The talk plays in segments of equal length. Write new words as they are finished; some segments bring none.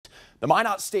The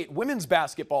Minot State women's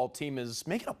basketball team is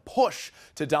making a push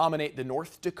to dominate the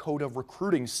North Dakota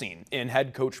recruiting scene in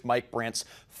head coach Mike Brandt's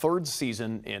third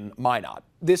season in Minot.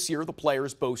 This year, the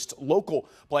players boast local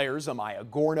players Amaya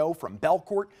Gorno from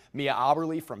Belcourt, Mia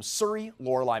Aberle from Surrey,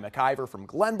 Lorelei McIver from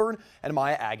Glenburn, and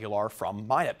Maya Aguilar from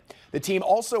Minot. The team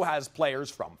also has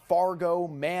players from Fargo,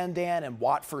 Mandan, and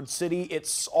Watford City.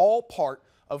 It's all part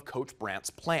of Coach Brandt's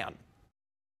plan.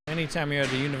 Anytime you're at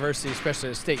the university, especially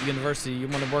a state university, you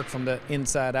want to work from the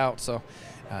inside out. So,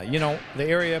 you know, the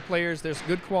area players, there's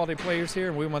good quality players here,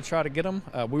 and we want to try to get them.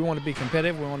 We want to be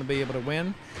competitive. We want to be able to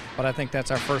win. But I think that's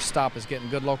our first stop, is getting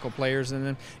good local players. And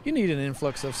then you need an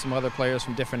influx of some other players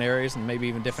from different areas and maybe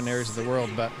even different areas of the world.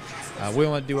 But we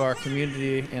want to do our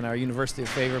community and our university a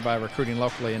favor by recruiting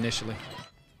locally initially.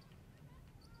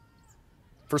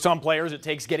 For some players, it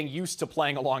takes getting used to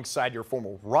playing alongside your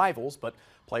former rivals, but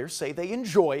players say they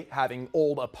enjoy having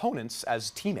old opponents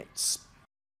as teammates.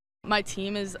 My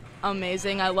team is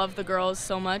amazing. I love the girls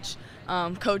so much.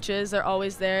 Coaches are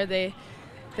always there.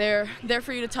 They're there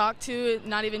for you to talk to,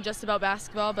 not even just about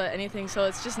basketball, but anything. So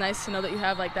it's just nice to know that you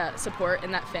have like that support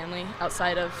and that family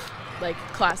outside of like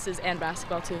classes and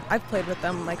basketball too. I've played with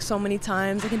them like so many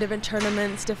times, like in different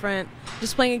tournaments,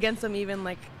 just playing against them even,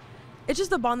 like it's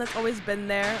just the bond that's always been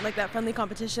there, like that friendly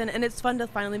competition, and it's fun to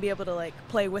finally be able to like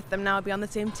play with them now, be on the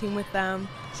same team with them.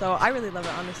 So I really love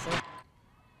it, honestly.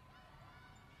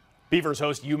 Beavers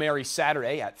host UMary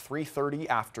Saturday at 3:30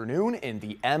 afternoon in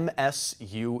the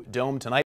MSU Dome tonight.